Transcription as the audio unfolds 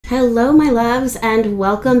Hello my loves, and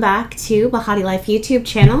welcome back to BehatiLife YouTube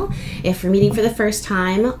channel. If you're meeting for the first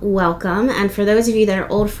time, welcome, and for those of you that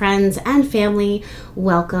are old friends and family,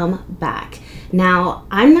 welcome back. Now,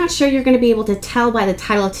 I'm not sure you're going to be able to tell by the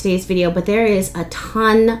title of today's video, but there is a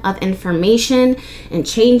ton of information and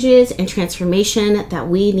changes and transformation that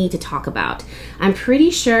we need to talk about. I'm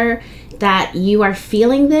pretty sure that you are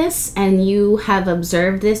feeling this and you have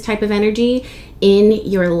observed this type of energy in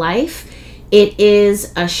your life. It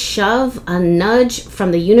is a shove, a nudge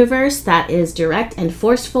from the universe that is direct and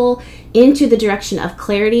forceful into the direction of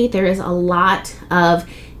clarity. There is a lot of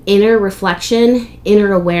inner reflection,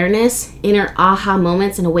 inner awareness, inner aha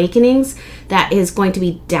moments and awakenings that is going to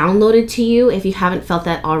be downloaded to you if you haven't felt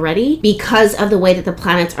that already. Because of the way that the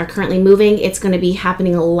planets are currently moving, it's going to be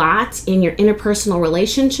happening a lot in your interpersonal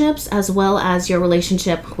relationships as well as your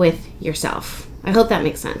relationship with yourself. I hope that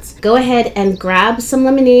makes sense. Go ahead and grab some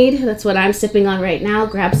lemonade. That's what I'm sipping on right now.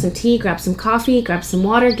 Grab some tea, grab some coffee, grab some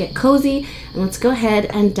water, get cozy, and let's go ahead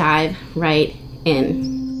and dive right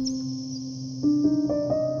in.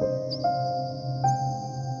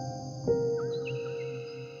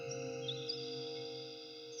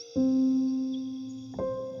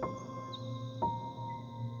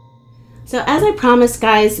 So as I promised,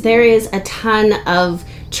 guys, there is a ton of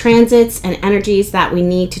transits and energies that we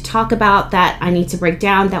need to talk about, that I need to break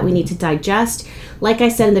down, that we need to digest. Like I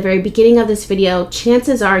said in the very beginning of this video,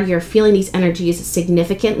 chances are you're feeling these energies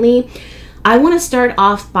significantly. I want to start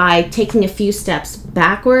off by taking a few steps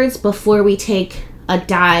backwards before we take a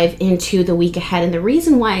dive into the week ahead. And the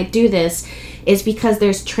reason why I do this is because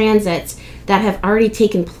there's transits that have already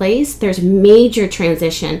taken place. There's major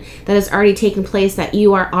transition that has already taken place that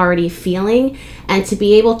you are already feeling, and to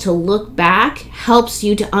be able to look back helps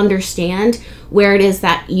you to understand where it is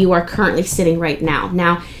that you are currently sitting right now.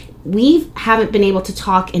 Now, we haven't been able to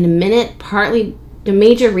talk in a minute. Partly the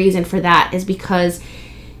major reason for that is because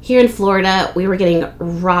here in Florida, we were getting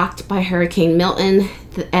rocked by Hurricane Milton,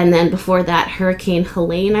 and then before that, Hurricane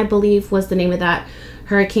Helene, I believe was the name of that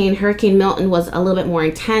hurricane. Hurricane Milton was a little bit more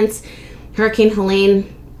intense. Hurricane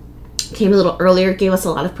Helene came a little earlier, gave us a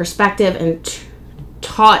lot of perspective, and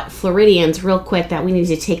taught Floridians real quick that we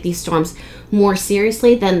needed to take these storms more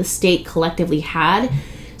seriously than the state collectively had.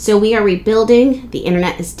 So we are rebuilding. The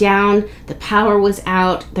internet is down. The power was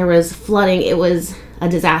out. There was flooding. It was a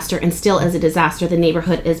disaster, and still is a disaster. The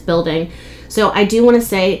neighborhood is building. So I do want to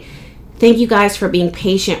say thank you guys for being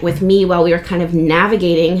patient with me while we were kind of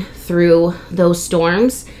navigating through those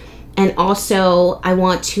storms. And also, I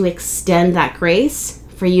want to extend that grace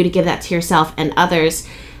for you to give that to yourself and others,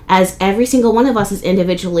 as every single one of us is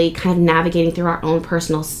individually kind of navigating through our own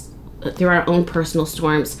personal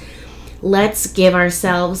storms. Let's give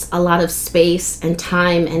ourselves a lot of space and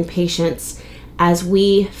time and patience as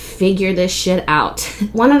we figure this shit out.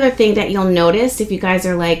 One other thing that you'll notice, if you guys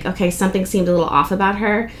are like, okay, something seemed a little off about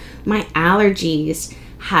her, my allergies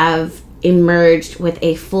have emerged with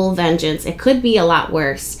a full vengeance. It could be a lot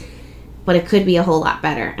worse, but it could be a whole lot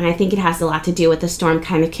better. And I think it has a lot to do with the storm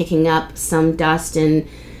kind of kicking up some dust and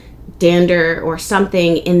dander or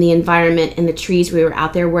something in the environment, in the trees. We were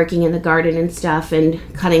out there working in the garden and stuff and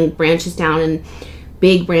cutting branches down, and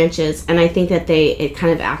big branches. And I think that it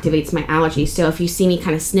kind of activates my allergies. So if you see me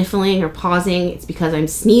kind of sniffling or pausing, it's because I'm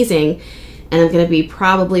sneezing, and I'm going to be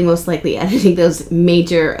probably most likely editing those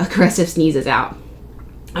major aggressive sneezes out.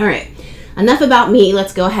 All right. Enough about me,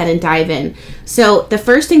 let's go ahead and dive in. So the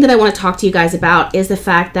first thing that I want to talk to you guys about is the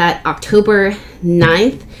fact that October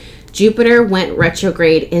 9th, Jupiter went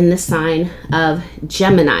retrograde in the sign of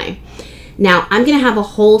Gemini. Now, I'm going to have a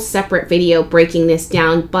whole separate video breaking this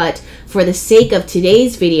down, but for the sake of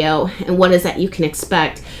today's video and what is that you can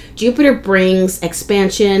expect, Jupiter brings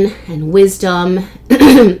expansion and wisdom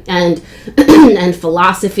and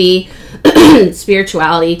philosophy,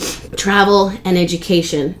 spirituality, travel, and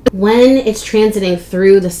education. When it's transiting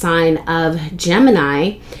through the sign of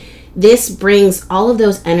Gemini, this brings all of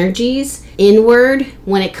those energies inward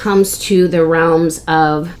when it comes to the realms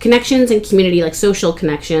of connections and community, like social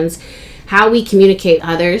connections, how we communicate with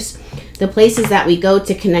others, the places that we go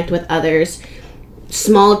to connect with others,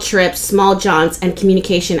 small trips, small jaunts, and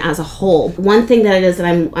communication as a whole. One thing that it is that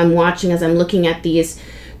I'm watching as I'm looking at these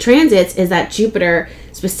transits is that Jupiter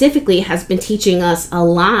specifically has been teaching us a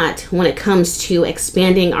lot when it comes to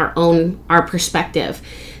expanding our perspective.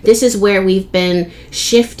 This is where we've been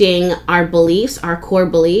shifting our beliefs, our core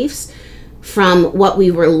beliefs, from what we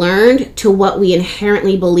were learned to what we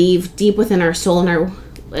inherently believe deep within our soul and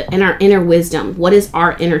in our inner wisdom. What is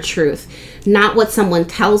our inner truth? Not what someone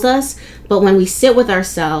tells us, but when we sit with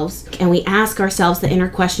ourselves and we ask ourselves the inner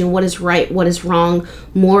question, what is right, what is wrong,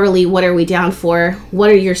 morally, what are we down for, what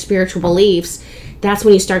are your spiritual beliefs? That's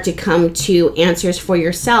when you start to come to answers for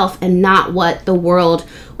yourself and not what the world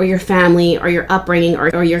or your family or your upbringing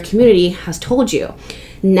or your community has told you.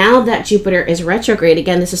 Now that Jupiter is retrograde,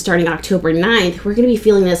 again, this is starting October 9th, we're going to be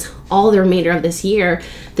feeling this all the remainder of this year,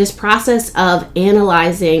 this process of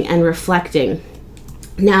analyzing and reflecting.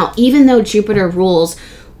 Now, even though Jupiter rules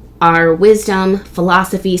our wisdom,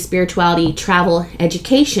 philosophy, spirituality, travel,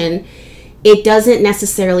 education, it doesn't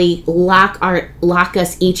necessarily lock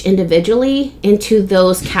us each individually into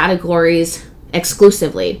those categories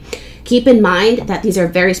exclusively. Keep in mind that these are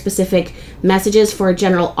very specific messages for a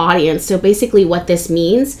general audience. So basically what this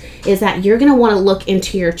means is that you're going to want to look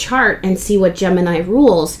into your chart and see what Gemini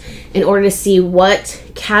rules in order to see what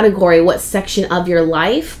category, what section of your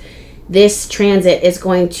life this transit is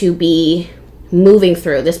going to be moving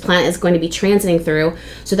through. This planet is going to be transiting through,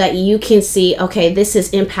 so that you can see, okay, this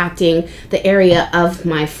is impacting the area of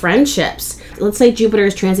my friendships. Let's say Jupiter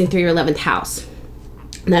is transiting through your 11th house.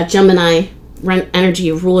 That Gemini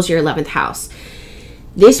energy rules your 11th house.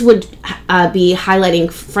 This would be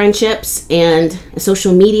highlighting friendships and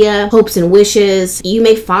social media, hopes and wishes. You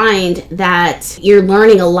may find that you're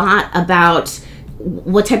learning a lot about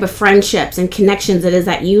what type of friendships and connections it is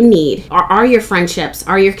that you need. Are your friendships,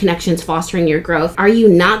 are your connections fostering your growth? Are you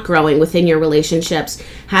not growing within your relationships?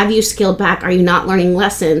 Have you scaled back? Are you not learning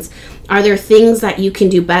lessons? Are there things that you can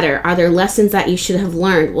do better? Are there lessons that you should have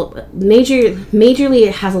learned? Well, majorly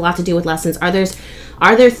it has a lot to do with lessons. Are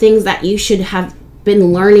there things that you should have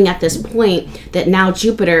been learning at this point that now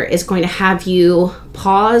Jupiter is going to have you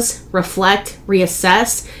pause, reflect,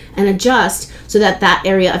 reassess, and adjust so that that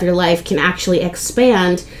area of your life can actually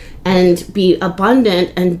expand and be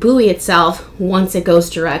abundant and buoy itself once it goes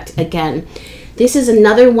direct again. This is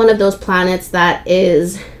another one of those planets that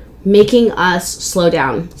is making us slow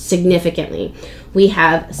down significantly. We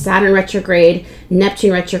have Saturn retrograde,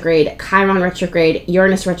 Neptune retrograde, Chiron retrograde,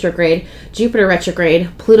 Uranus retrograde, Jupiter retrograde,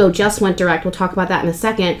 Pluto just went direct. We'll talk about that in a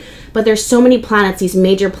second. But there's so many planets, these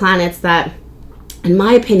major planets that, in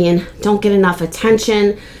my opinion, don't get enough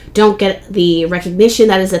attention, don't get the recognition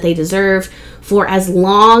that they deserve for as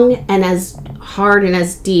long and as hard and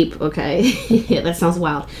as deep, okay, yeah, that sounds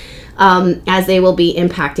wild, as they will be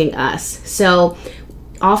impacting us. So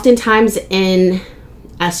oftentimes in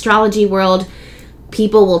astrology world,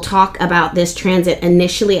 people will talk about this transit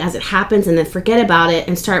initially as it happens and then forget about it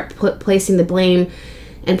and start placing the blame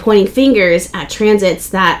and pointing fingers at transits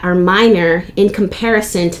that are minor in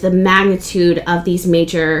comparison to the magnitude of these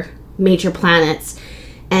major planets.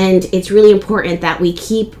 And it's really important that we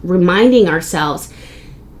keep reminding ourselves.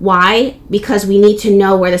 Why? Because we need to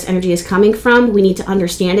know where this energy is coming from. We need to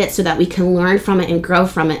understand it so that we can learn from it and grow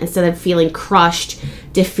from it instead of feeling crushed,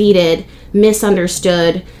 defeated,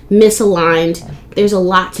 misunderstood, misaligned. There's a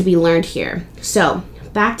lot to be learned here. So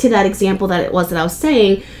back to that example that I was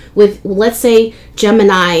saying with, let's say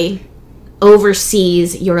Gemini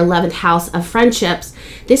oversees your 11th house of friendships.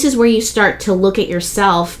 This is where you start to look at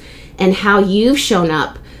yourself and how you've shown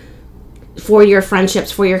up for your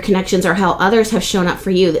friendships, for your connections, or how others have shown up for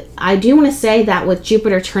you. I do want to say that with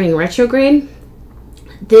Jupiter turning retrograde,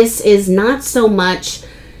 this is not so much,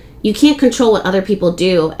 you can't control what other people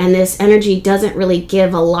do, and this energy doesn't really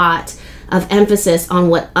give a lot of emphasis on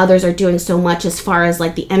what others are doing so much as far as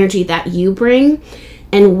like the energy that you bring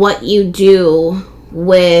and what you do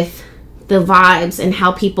with the vibes and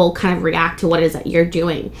how people kind of react to what it is that you're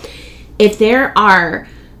doing. If there are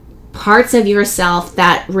parts of yourself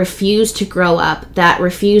that refuse to grow up, that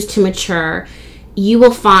refuse to mature, you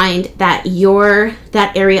will find that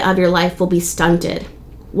that area of your life will be stunted.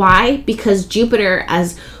 Why? Because Jupiter,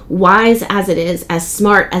 as wise as it is, as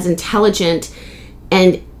smart, as intelligent,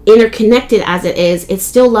 and interconnected as it is, it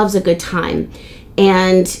still loves a good time.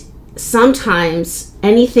 And sometimes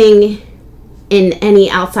anything in any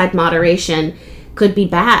outside moderation could be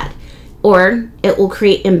bad, or it will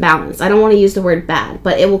create imbalance. I don't want to use the word bad,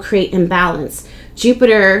 but it will create imbalance.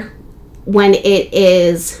 Jupiter, when it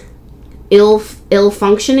is ill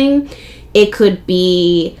functioning, it could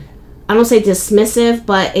be, I don't say dismissive,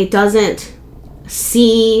 but it doesn't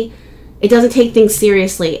take things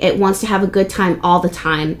seriously. It wants to have a good time all the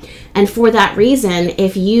time. And for that reason,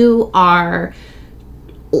 if you are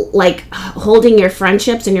like holding your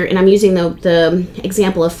friendships and I'm using the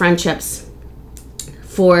example of friendships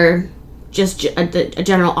for just a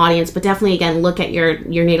general audience, but definitely again look at your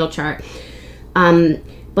natal chart.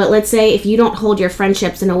 But let's say if you don't hold your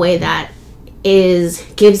friendships in a way that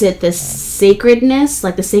gives it the sacredness,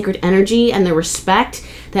 like the sacred energy and the respect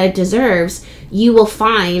that it deserves, you will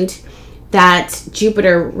find that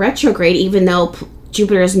Jupiter retrograde, even though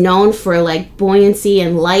Jupiter is known for like buoyancy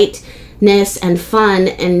and lightness and fun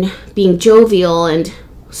and being jovial and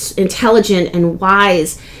intelligent and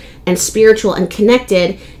wise and spiritual and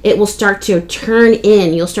connected, it will start to turn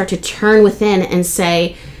in. You'll start to turn within and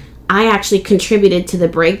say, I actually contributed to the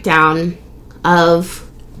breakdown of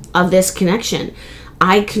this connection.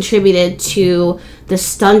 I contributed to the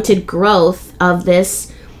stunted growth of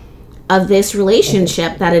this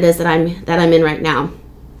relationship that it is that I'm in right now.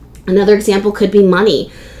 Another example could be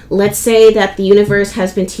money. Let's say that the universe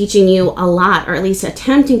has been teaching you a lot, or at least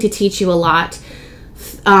attempting to teach you a lot,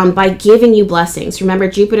 by giving you blessings. Remember,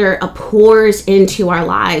 Jupiter pours into our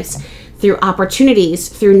lives through opportunities,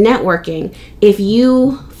 through networking. If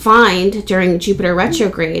you find during Jupiter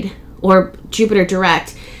retrograde or Jupiter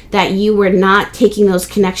direct that you were not taking those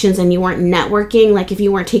connections and you weren't networking, like if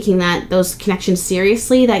you weren't taking those connections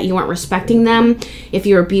seriously, that you weren't respecting them, if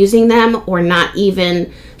you're abusing them or not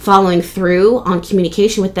even following through on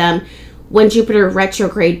communication with them, when Jupiter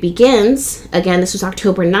retrograde begins, again, this was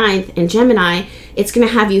October 9th in Gemini, it's going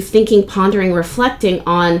to have you thinking, pondering, reflecting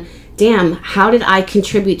on, damn, how did I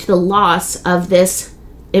contribute to the loss of this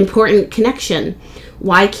important connection?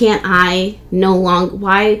 Why can't I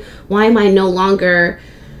why am I no longer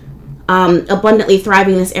abundantly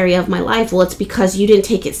thriving in this area of my life? Well, it's because you didn't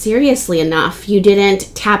take it seriously enough. You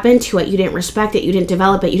didn't tap into it. You didn't respect it. You didn't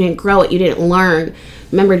develop it. You didn't grow it. You didn't learn.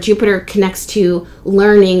 Remember, Jupiter connects to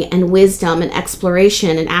learning and wisdom and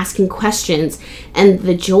exploration and asking questions and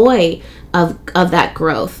the joy of that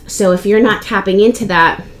growth. So if you're not tapping into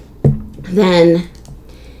that, then,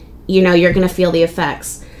 you're going to feel the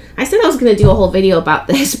effects. I said I was going to do a whole video about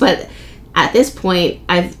this, but at this point,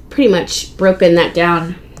 I've pretty much broken that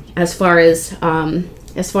down as far as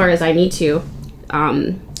I need to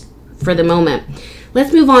for the moment.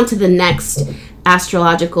 Let's move on to the next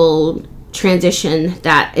astrological transition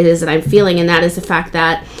that it is that I'm feeling, and that is the fact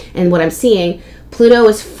that, and what I'm seeing, Pluto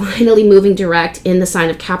is finally moving direct in the sign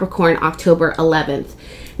of Capricorn October 11th.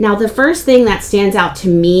 Now, the first thing that stands out to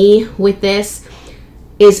me with this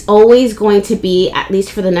is always going to be, at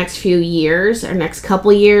least for the next few years or next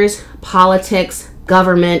couple years, politics,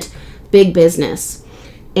 government, big business,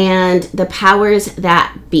 and the powers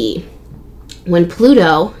that be. When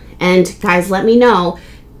Pluto, and guys, let me know,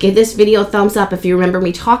 give this video a thumbs up if you remember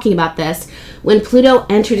me talking about this. When Pluto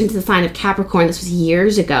entered into the sign of Capricorn, this was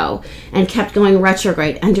years ago, and kept going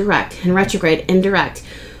retrograde and direct and retrograde and direct,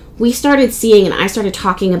 we started seeing, and I started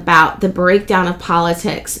talking about the breakdown of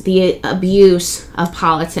politics, the abuse of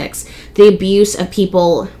politics, the abuse of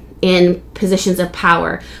people in positions of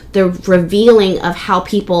power, the revealing of how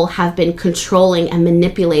people have been controlling and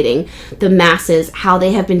manipulating the masses, how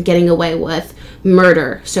they have been getting away with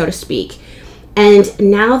murder, so to speak. And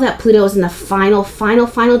now that Pluto is in the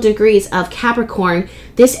final degrees of Capricorn,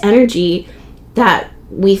 this energy that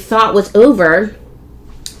we thought was over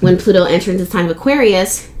when Pluto entered into the sign of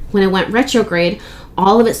Aquarius, when it went retrograde,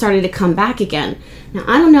 all of it started to come back again. Now,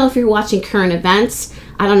 I don't know if you're watching current events.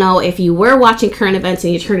 I don't know if you were watching current events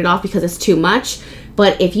and you turned it off because it's too much.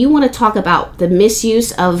 But if you want to talk about the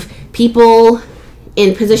misuse of people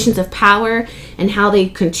in positions of power and how they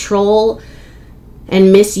control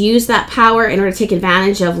and misuse that power in order to take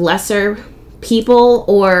advantage of lesser people,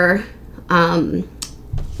 or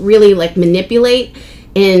really like manipulate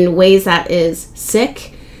in ways that is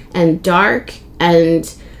sick and dark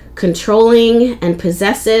and controlling and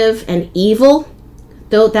possessive and evil,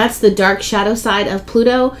 though that's the dark shadow side of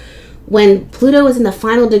Pluto. When Pluto is in the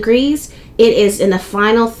final degrees, it is in the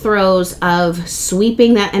final throes of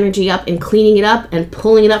sweeping that energy up and cleaning it up and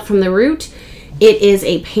pulling it up from the root. It is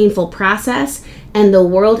a painful process, and the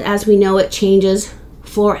world as we know it changes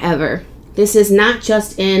forever. This is not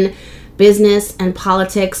just in business and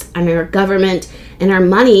politics and our government and our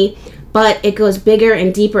money, but it goes bigger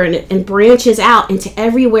and deeper and branches out into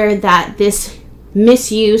everywhere that this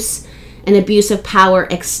misuse and abuse of power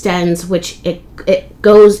extends, which it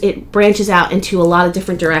branches out into a lot of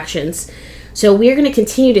different directions. So we're going to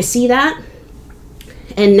continue to see that.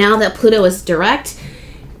 And now that Pluto is direct,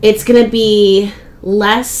 it's going to be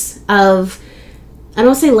less of, I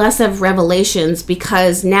don't say less of revelations,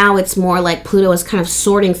 because now it's more like Pluto is kind of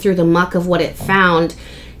sorting through the muck of what it found.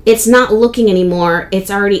 It's not looking anymore. It's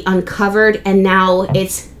already uncovered, and now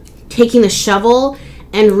it's taking the shovel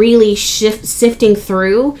and really sifting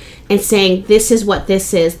through and saying, this is what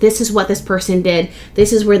this is what this person did,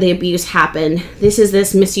 this is where the abuse happened, this is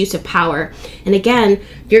this misuse of power. And again,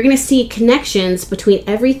 you're going to see connections between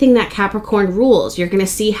everything that Capricorn rules. You're going to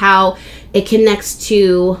see how it connects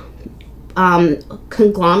to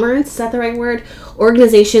conglomerates, is that the right word?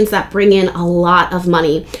 Organizations that bring in a lot of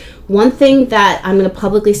money. One thing that I'm going to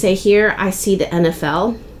publicly say here, I see the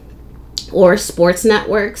NFL or sports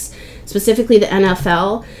networks, specifically the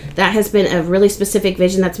NFL. That has been a really specific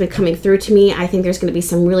vision that's been coming through to me. I think there's going to be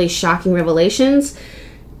some really shocking revelations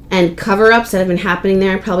and cover-ups that have been happening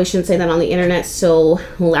there. I probably shouldn't say that on the internet so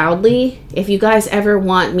loudly. If you guys ever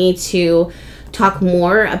want me to talk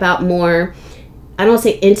more about more, I don't want to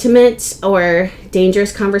say intimate or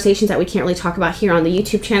dangerous conversations that we can't really talk about here on the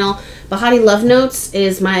YouTube channel, Behati Love Notes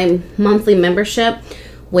is my monthly membership,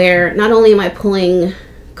 where not only am I pulling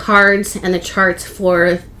cards and the charts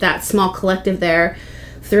for that small collective there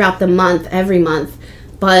throughout the month, every month,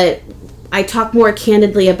 but I talk more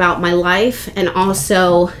candidly about my life and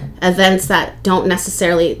also events that can't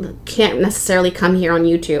necessarily come here on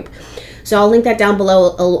YouTube. So I'll link that down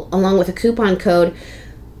below along with a coupon code.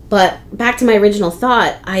 But back to my original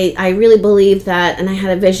thought, I really believe that, and I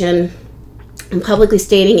had a vision, I'm publicly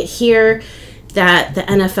stating it here, that the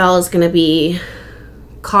NFL is going to be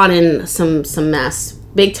caught in some mess,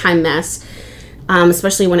 big time mess,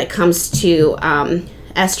 especially when it comes to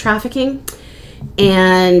trafficking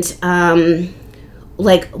and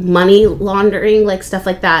like money laundering, like stuff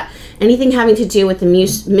like that. Anything having to do with the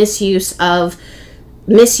misuse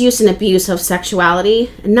and abuse of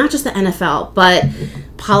sexuality, and not just the NFL, but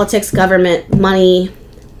politics, government, money,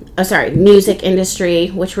 music industry,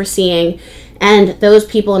 which we're seeing, and those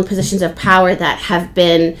people in positions of power that have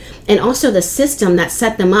been, and also the system that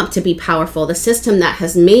set them up to be powerful, the system that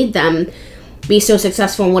has made them be so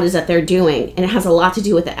successful in what is that they're doing. And it has a lot to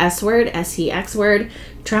do with the S word, S-E-X word,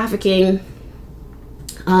 trafficking,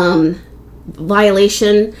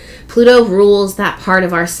 violation. Pluto rules that part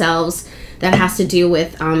of ourselves that has to do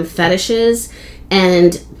with fetishes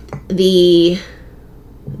and the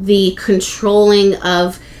controlling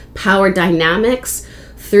of power dynamics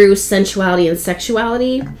through sensuality and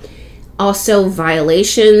sexuality. Also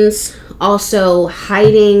violations, also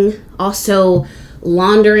hiding, also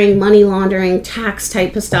laundering, money laundering, tax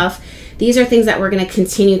type of stuff. These are things that we're going to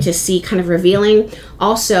continue to see kind of revealing.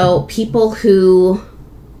 Also, people who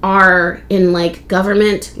are in like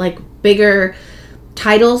government, like bigger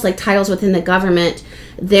titles, like titles within the government,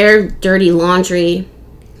 their dirty laundry,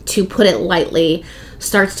 to put it lightly,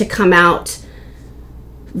 starts to come out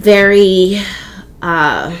very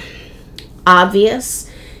obvious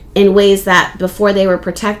in ways that before they were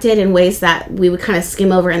protected, in ways that we would kind of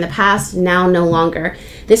skim over in the past, now no longer.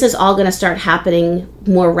 This is all going to start happening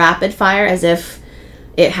more rapid fire, as if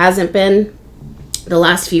it hasn't been the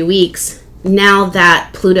last few weeks, now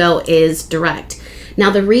that Pluto is direct. Now,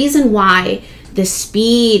 the reason why the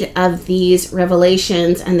speed of these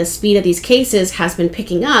revelations and the speed of these cases has been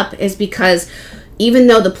picking up is because even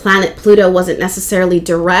though the planet Pluto wasn't necessarily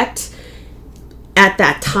direct at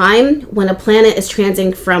that time, when a planet is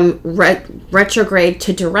transiting from retrograde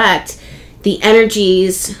to direct, the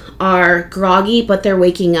energies are groggy, but they're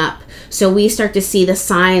waking up. So we start to see the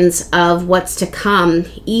signs of what's to come,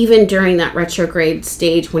 even during that retrograde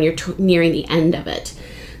stage when you're nearing the end of it.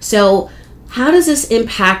 So how does this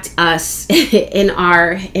impact us in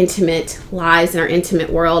our intimate lives, in our intimate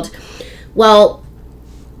world? Well,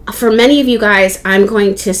 for many of you guys, I'm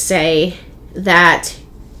going to say that,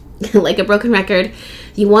 like a broken record,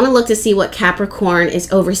 you want to look to see what Capricorn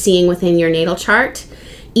is overseeing within your natal chart.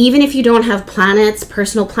 Even if you don't have planets,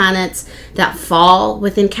 personal planets that fall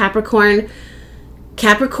within Capricorn,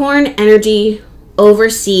 Capricorn energy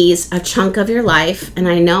oversees a chunk of your life. And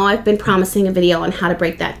I know I've been promising a video on how to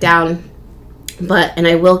break that down, and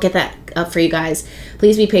I will get that up for you guys.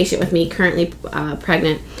 Please be patient with me, currently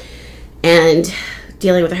pregnant and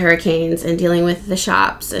dealing with the hurricanes and dealing with the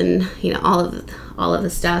shops and, you know, all of the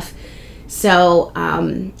stuff. So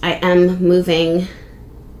I am moving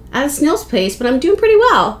at a snail's pace, but I'm doing pretty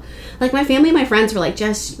well. Like, my family and my friends were like,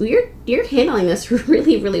 Jess, you're handling this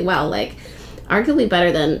really, really well. Like, arguably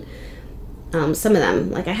better than some of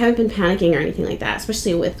them. Like, I haven't been panicking or anything like that,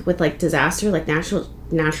 especially with like disaster, like natural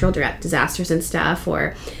disasters and stuff,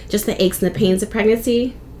 or just the aches and the pains of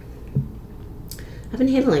pregnancy. I've been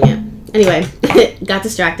handling it. Anyway, got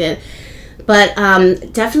distracted. But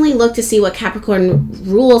definitely look to see what Capricorn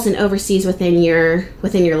rules and oversees within your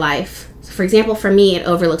life. So for example, for me, it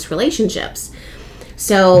overlooks relationships.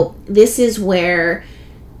 So this is where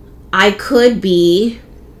I could be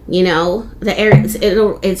You know, the Aries,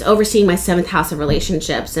 it's overseeing my 7th house of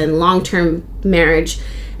relationships and long-term marriage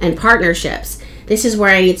and partnerships. This is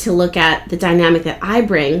where I need to look at the dynamic that I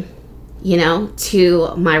bring, you know,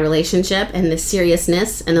 to my relationship, and the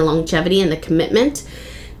seriousness and the longevity and the commitment,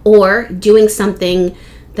 or doing something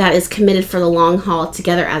that is committed for the long haul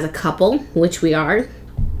together as a couple, which we are,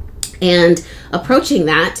 and approaching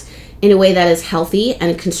that in a way that is healthy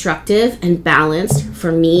and constructive and balanced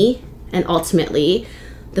for me and ultimately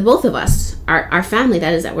the both of us, our family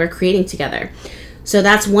that we're creating together. So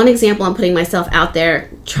that's one example. I'm putting myself out there.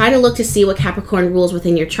 Try to look to see what Capricorn rules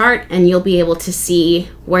within your chart, and you'll be able to see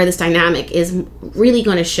where this dynamic is really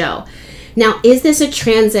going to show. Now, is this a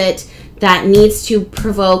transit that needs to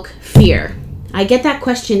provoke fear? I get that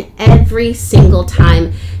question every single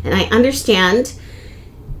time, and I understand.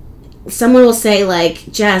 Someone will say, like,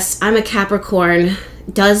 Jess, I'm a Capricorn.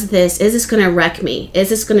 Is this going to wreck me? Is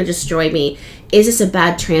this going to destroy me? Is this a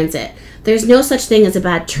bad transit? There's no such thing as a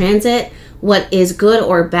bad transit. What is good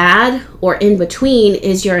or bad or in between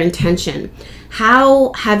is your intention.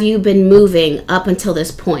 How have you been moving up until this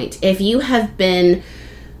point? If you have been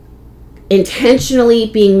intentionally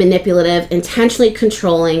being manipulative, intentionally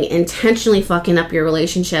controlling, intentionally fucking up your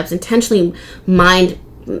relationships, intentionally mind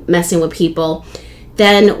messing with people,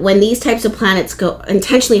 then when these types of planets go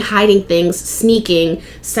intentionally hiding things, sneaking,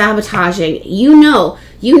 sabotaging, you know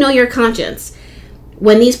your conscience.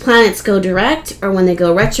 When these planets go direct or when they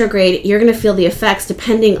go retrograde, you're going to feel the effects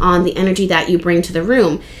depending on the energy that you bring to the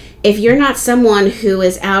room. If you're not someone who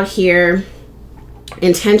is out here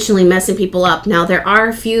intentionally messing people up, now there are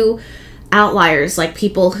a few outliers, like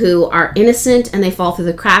people who are innocent and they fall through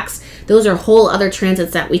the cracks. Those are whole other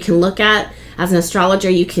transits that we can look at. As an astrologer,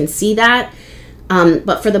 you can see that.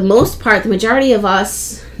 But for the most part, the majority of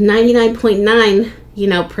us,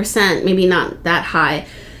 99.9%, maybe not that high,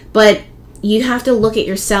 but you have to look at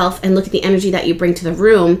yourself and look at the energy that you bring to the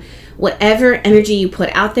room. Whatever energy you put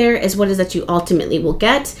out there is what it is that you ultimately will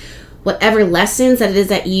get. Whatever lessons that it is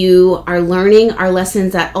that you are learning are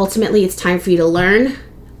lessons that ultimately it's time for you to learn,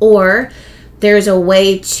 or there's a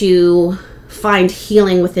way to find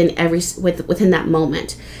healing within that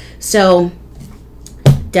moment. So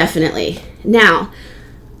definitely. Now,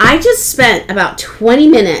 I just spent about 20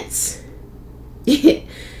 minutes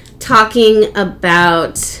talking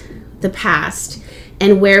about the past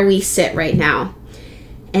and where we sit right now.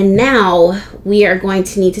 And now we are going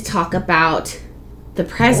to need to talk about the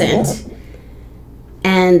present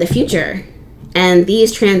and the future and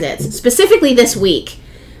these transits, specifically this week.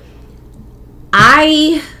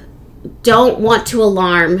 I don't want to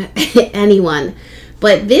alarm anyone,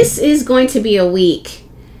 but this is going to be a week,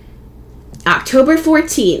 October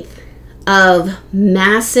 14th, of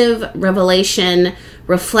massive revelation,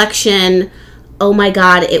 reflection, oh my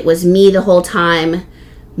God, it was me the whole time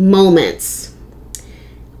moments.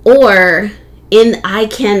 Or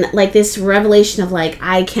this revelation of like,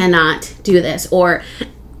 I cannot do this, or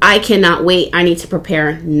I cannot wait, I need to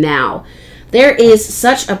prepare now. There is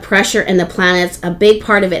such a pressure in the planets. A big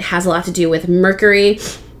part of it has a lot to do with Mercury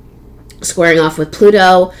squaring off with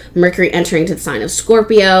Pluto, Mercury entering into the sign of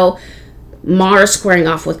Scorpio, Mars squaring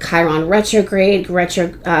off with Chiron retrograde,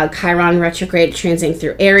 Chiron retrograde transiting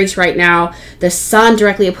through Aries right now, the Sun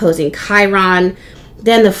directly opposing Chiron,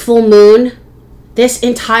 then the full moon. This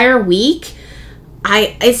entire week,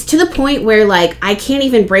 it's to the point where like I can't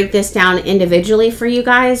even break this down individually for you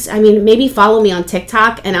guys. I mean, maybe follow me on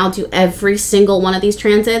TikTok and I'll do every single one of these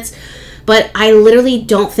transits. But I literally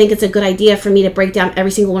don't think it's a good idea for me to break down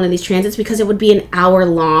every single one of these transits because it would be an hour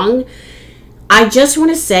long. I just want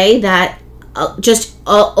to say that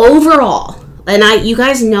overall, and you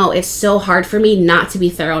guys know it's so hard for me not to be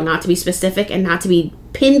thorough, not to be specific, and not to be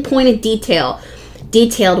pinpointed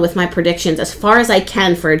detailed with my predictions as far as I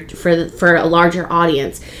can for a larger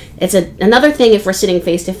audience. It's another thing if we're sitting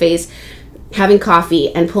face to face, having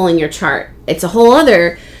coffee and pulling your chart. It's a whole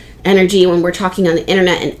other energy when we're talking on the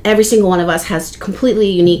internet, and every single one of us has completely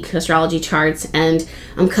unique astrology charts, and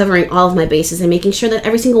I'm covering all of my bases and making sure that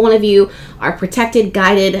every single one of you are protected,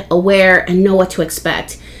 guided, aware, and know what to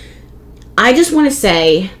expect. I just want to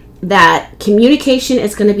say that communication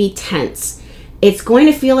is going to be tense. It's going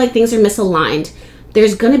to feel like things are misaligned.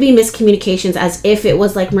 There's going to be miscommunications as if it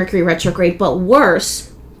was like Mercury retrograde, but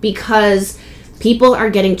worse, because people are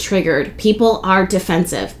getting triggered. People are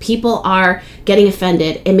defensive. People are getting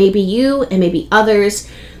offended. It may be you, it may be others.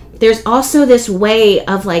 There's also this way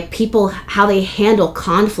of like people, how they handle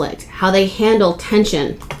conflict, how they handle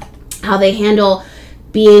tension, how they handle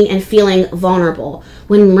being and feeling vulnerable.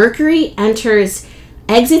 When Mercury exits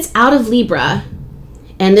out of Libra,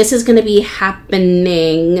 and this is going to be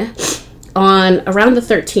happening on around the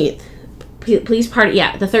 13th. Please pardon,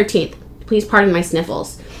 yeah, the 13th. Please pardon my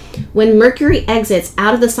sniffles. When Mercury exits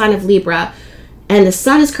out of the sign of Libra and the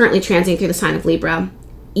sun is currently transiting through the sign of Libra,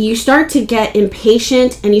 you start to get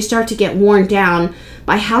impatient and you start to get worn down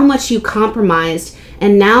by how much you compromised.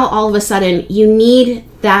 And now all of a sudden you need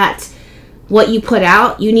that, what you put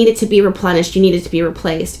out, you need it to be replenished, you need it to be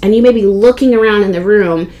replaced. And you may be looking around in the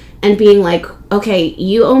room and being like, okay,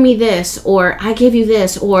 you owe me this, or I gave you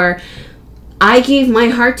this, or I gave my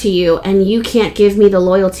heart to you and you can't give me the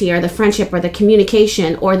loyalty or the friendship or the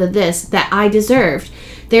communication or the this that I deserved.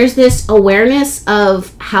 There's this awareness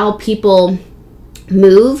of how people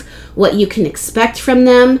move, what you can expect from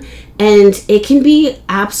them, and it can be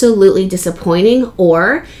absolutely disappointing,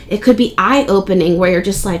 or it could be eye-opening where you're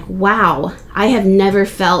just like, wow, I have never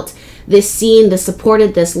felt this seen, this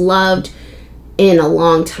supported, this loved in a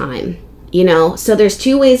long time. You know, so there's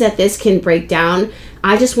two ways that this can break down.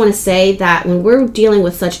 I just want to say that when we're dealing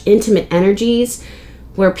with such intimate energies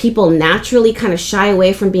where people naturally kind of shy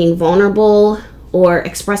away from being vulnerable or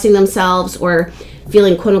expressing themselves or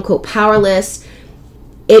feeling quote unquote powerless,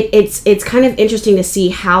 it's kind of interesting to see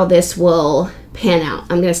how this will pan out.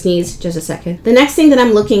 I'm going to sneeze just a second. The next thing that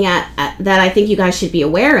I'm looking at that I think you guys should be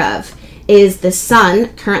aware of is the sun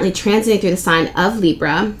currently transiting through the sign of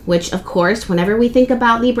Libra, which of course, whenever we think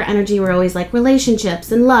about Libra energy, we're always like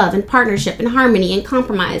relationships and love and partnership and harmony and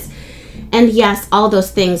compromise. And yes, all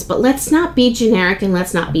those things, but let's not be generic and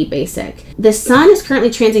let's not be basic. The sun is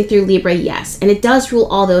currently transiting through Libra, yes, and it does rule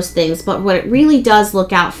all those things, but what it really does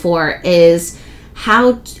look out for is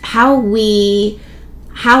how we're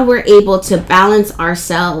able to balance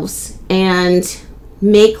ourselves and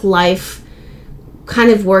make life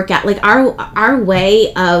kind of work out, like our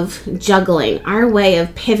way of juggling, our way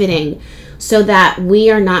of pivoting, so that we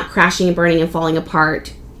are not crashing and burning and falling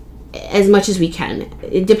apart as much as we can,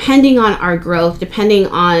 depending on our growth, depending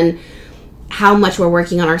on how much we're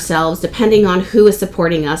working on ourselves, depending on who is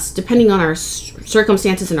supporting us, depending on our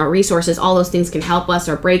circumstances and our resources. All those things can help us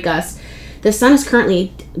or break us. The sun is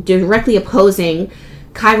currently directly opposing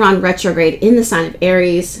Chiron retrograde in the sign of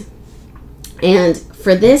Aries, and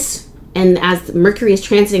for this, and as Mercury is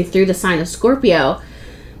transiting through the sign of Scorpio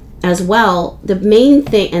as well, the main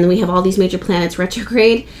thing, and we have all these major planets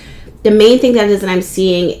retrograde, the main thing that I'm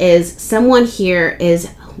seeing is someone here is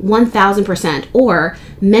 1000%, or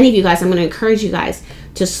many of you guys, I'm going to encourage you guys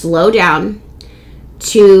to slow down,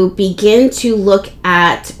 to begin to look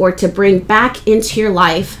at or to bring back into your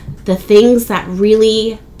life the things that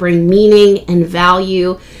really bring meaning and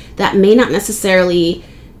value, that may not necessarily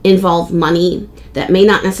involve money, that may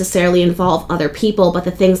not necessarily involve other people, but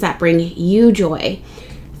the things that bring you joy.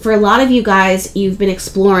 For a lot of you guys, you've been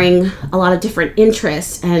exploring a lot of different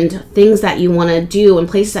interests and things that you want to do and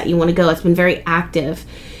places that you want to go. It's been very active.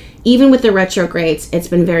 Even with the retrogrades, it's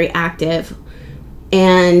been very active.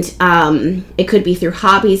 And it could be through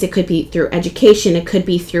hobbies, it could be through education, it could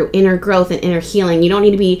be through inner growth and inner healing. You don't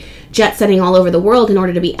need to be jet setting all over the world in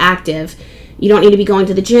order to be active. You don't need to be going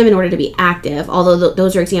to the gym in order to be active, although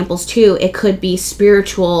those are examples too. It could be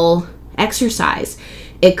spiritual exercise.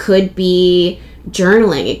 It could be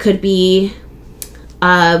journaling. It could be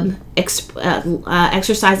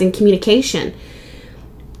exercising communication,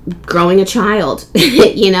 growing a child.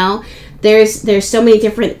 You know, there's so many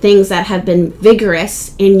different things that have been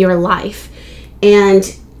vigorous in your life,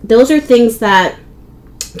 and those are things that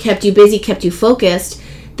kept you busy, kept you focused.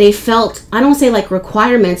 They felt, I don't say like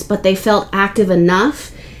requirements, but they felt active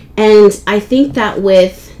enough. And I think that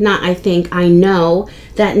I know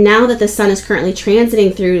that now that the sun is currently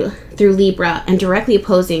transiting through Libra and directly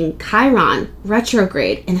opposing Chiron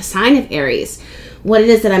retrograde in a sign of Aries, what it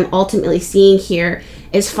is that I'm ultimately seeing here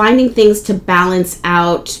is finding things to balance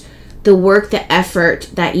out the work, the effort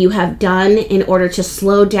that you have done in order to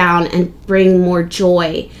slow down and bring more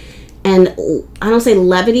joy. And I don't say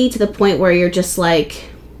levity to the point where you're just like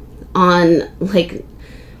on like,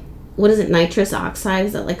 what is it, nitrous oxide?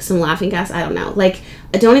 Is that like some laughing gas? I don't know. Like,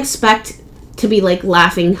 I don't expect to be like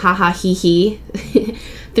laughing haha hee hee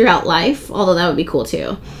throughout life, although that would be cool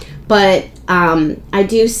too. But I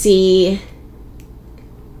do see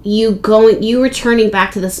you returning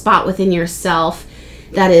back to the spot within yourself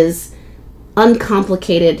that is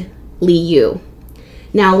uncomplicatedly you.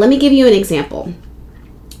 Now, let me give you an example.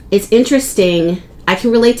 It's interesting. I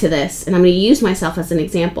can relate to this, and I'm going to use myself as an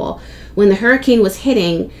example. When the hurricane was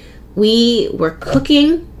hitting, we were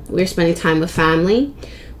cooking, we were spending time with family,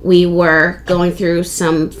 we were going through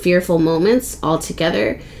some fearful moments all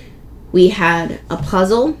together. We had a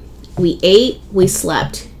puzzle, we ate, we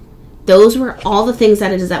slept. Those were all the things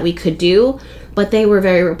that it is that we could do but they were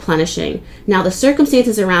very replenishing. Now, the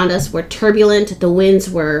circumstances around us were turbulent. The winds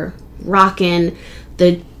were rocking.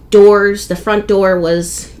 The front door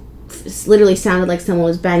was literally sounded like someone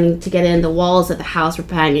was banging to get in. The walls of the house were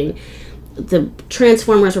banging. The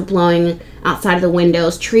transformers were blowing outside of the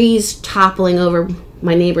windows. Trees toppling over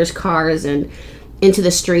my neighbors' cars and into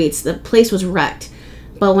the streets. The place was wrecked.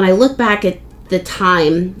 But when I look back at the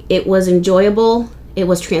time, it was enjoyable. It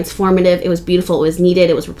was transformative. It was beautiful. It was needed.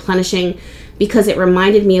 It was replenishing because it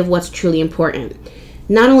reminded me of what's truly important.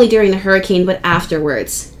 Not only during the hurricane, but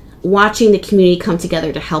afterwards. Watching the community come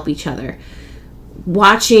together to help each other.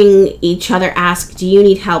 Watching each other ask, do you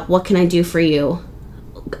need help? What can I do for you?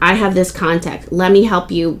 I have this contact. Let me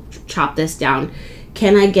help you chop this down.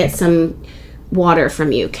 Can I get some water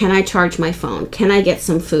from you? Can I charge my phone? Can I get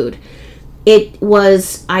some food? It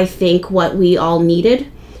was, I think, what we all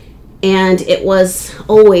needed. And it was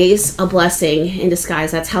always a blessing in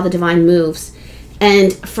disguise. That's how the divine moves.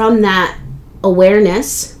 And from that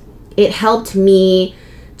awareness, it helped me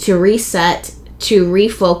to reset, to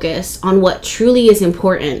refocus on what truly is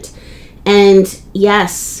important. And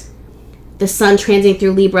yes, the sun transiting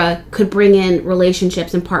through Libra could bring in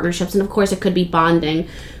relationships and partnerships. And of course, it could be bonding.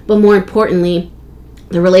 But more importantly,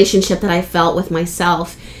 the relationship that I felt with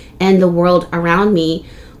myself and the world around me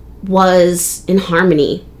was in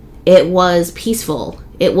harmony. It was peaceful.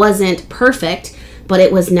 It wasn't perfect, but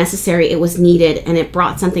it was necessary. It was needed, and it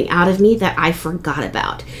brought something out of me that I forgot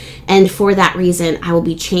about. And for that reason, I will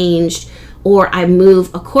be changed, or I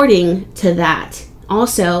move according to that.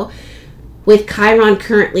 Also, with Chiron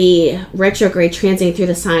currently retrograde transiting through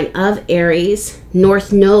the sign of Aries,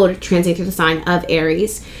 North Node transiting through the sign of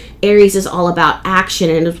Aries. Aries is all about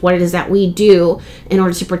action and what it is that we do in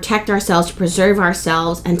order to protect ourselves, to preserve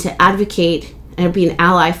ourselves, and to advocate and be an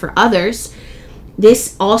ally for others.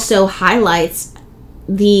 This also highlights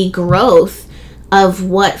the growth of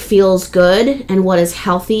what feels good and what is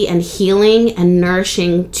healthy and healing and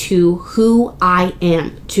nourishing to who I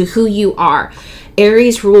am, to who you are.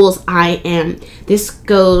 Aries rules I am. This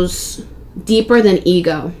goes deeper than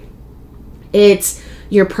ego. It's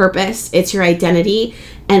your purpose, it's your identity,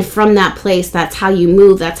 and from that place, that's how you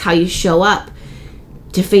move, that's how you show up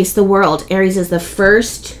to face the world. Aries is the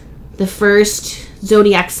first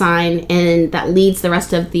zodiac sign, and that leads the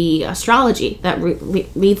rest of the astrology, that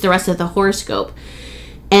leads the rest of the horoscope,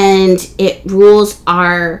 and it rules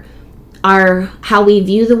our how we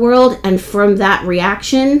view the world, and from that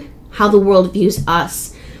reaction, how the world views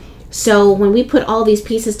us. So when we put all these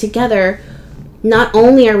pieces together, not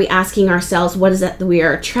only are we asking ourselves what is it that we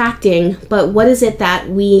are attracting, but what is it that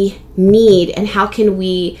we need, and how can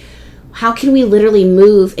we literally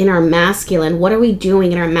move in our masculine? What are we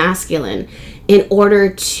doing in our masculine in order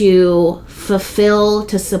to fulfill,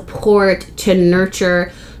 to support, to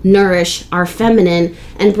nurture, nourish our feminine,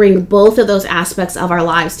 and bring both of those aspects of our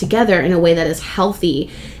lives together in a way that is healthy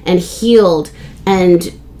and healed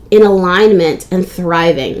and in alignment and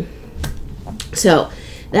thriving? So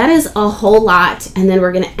that is a whole lot. And then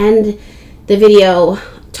we're going to end the video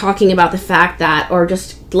talking about the fact that, or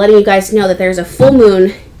just letting you guys know that there's a full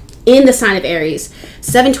moon in the sign of Aries,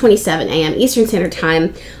 7:27 a.m. Eastern Standard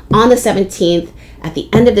Time on the 17th at the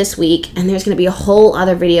end of this week. And there's going to be a whole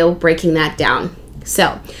other video breaking that down.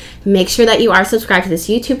 So make sure that you are subscribed to this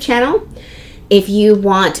YouTube channel. If you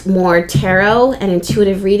want more tarot and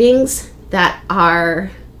intuitive readings that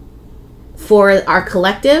are for our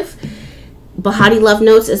collective, Behati Love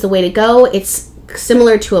Notes is the way to go. It's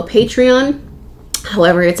similar to a Patreon.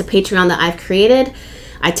 However, it's a Patreon that I've created.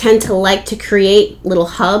 I tend to like to create little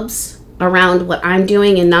hubs around what I'm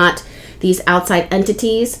doing and not these outside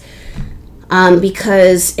entities,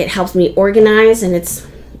 because it helps me organize, and it's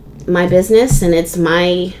my business and it's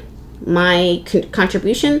my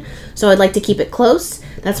contribution. So I'd like to keep it close.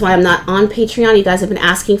 That's why I'm not on Patreon. You guys have been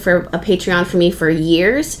asking for a Patreon for me for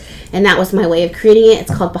years, and that was my way of creating it.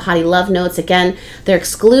 It's called Behati Love Notes. Again, they're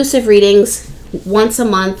exclusive readings, once a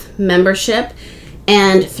month membership,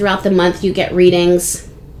 and throughout the month you get readings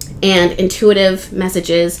and intuitive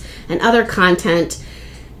messages and other content.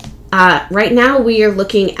 Right now we are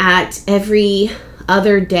looking at every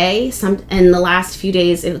other day. In the last few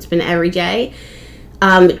days it's been every day.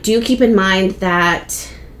 Do keep in mind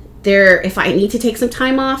that if I need to take some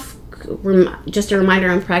time off, just a reminder,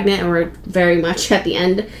 I'm pregnant and we're very much at the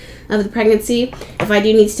end of the pregnancy. If I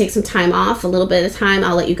do need to take some time off, a little bit of time,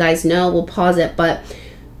 I'll let you guys know. We'll pause it, but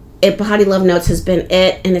Behati Love Notes has been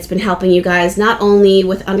it, and it's been helping you guys not only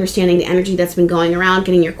with understanding the energy that's been going around,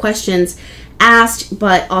 getting your questions asked,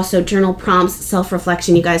 but also journal prompts,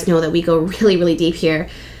 self-reflection. You guys know that we go really, really deep here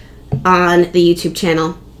on the YouTube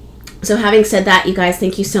channel. So having said that, you guys,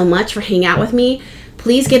 thank you so much for hanging out with me.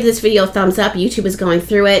 Please give this video a thumbs up. YouTube is going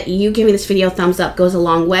through it. You giving this video a thumbs up goes a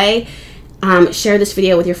long way. Share this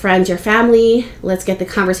video with your friends, your family. Let's get the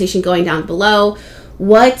conversation going down below.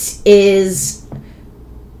 What is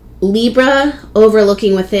Libra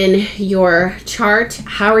overlooking within your chart?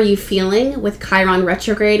 How are you feeling with Chiron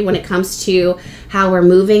retrograde when it comes to how we're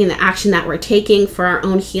moving and the action that we're taking for our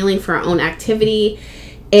own healing, for our own activity?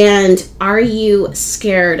 And are you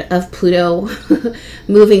scared of Pluto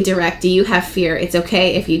moving direct? Do you have fear? It's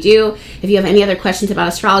okay if you do. If you have any other questions about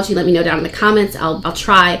astrology, let me know down in the comments. I'll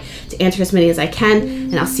try to answer as many as I can.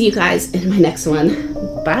 And I'll see you guys in my next one.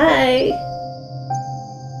 Bye.